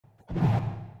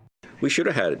We should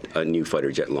have had a new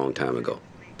fighter jet a long time ago,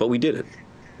 but we didn't.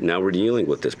 Now we're dealing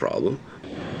with this problem.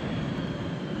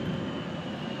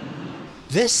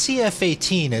 This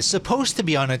CF-18 is supposed to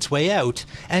be on its way out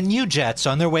and new jets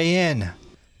on their way in.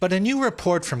 But a new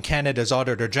report from Canada's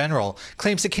Auditor General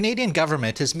claims the Canadian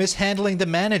government is mishandling the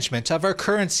management of our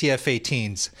current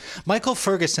CF-18s. Michael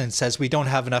Ferguson says we don't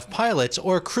have enough pilots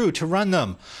or crew to run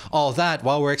them. All that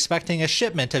while we're expecting a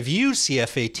shipment of used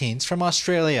CF-18s from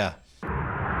Australia.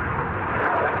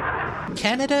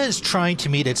 Canada is trying to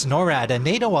meet its NORAD and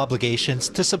NATO obligations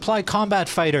to supply combat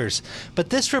fighters, but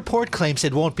this report claims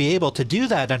it won't be able to do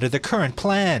that under the current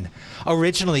plan.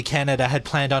 Originally, Canada had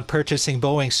planned on purchasing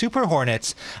Boeing Super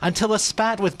Hornets until a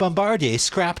spat with Bombardier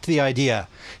scrapped the idea.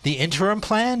 The interim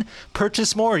plan?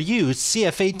 Purchase more used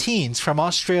CF-18s from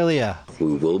Australia.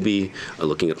 We will be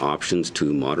looking at options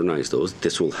to modernize those.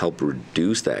 This will help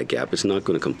reduce that gap. It's not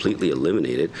going to completely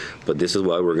eliminate it, but this is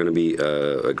why we're going to be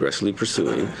aggressively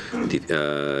pursuing the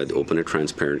open and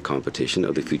transparent competition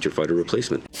of the future fighter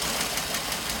replacement.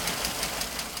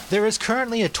 There is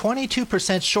currently a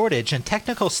 22% shortage in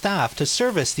technical staff to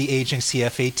service the aging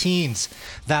CF-18s.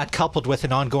 That, coupled with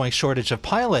an ongoing shortage of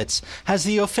pilots, has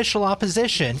the official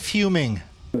opposition fuming.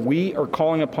 We are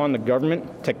calling upon the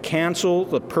government to cancel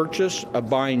the purchase of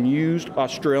buying used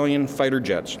Australian fighter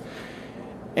jets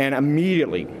and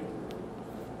immediately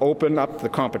open up the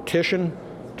competition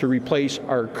to replace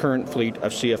our current fleet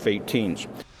of CF-18s.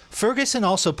 Ferguson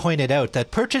also pointed out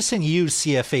that purchasing used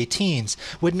CF-18s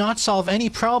would not solve any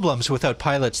problems without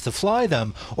pilots to fly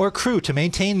them or crew to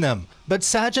maintain them. But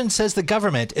Sajjan says the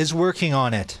government is working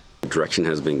on it. Direction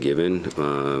has been given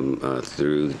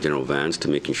through General Vance to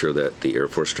making sure that the Air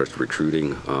Force starts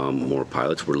recruiting more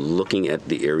pilots. We're looking at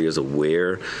the areas of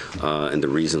where and the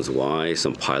reasons why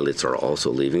some pilots are also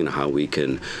leaving and how we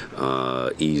can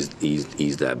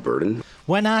ease that burden.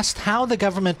 When asked how the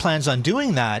government plans on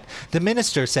doing that, the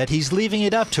minister said he's leaving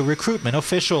it up to recruitment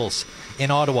officials.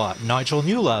 In Ottawa, Nigel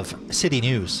Newlove, City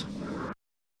News.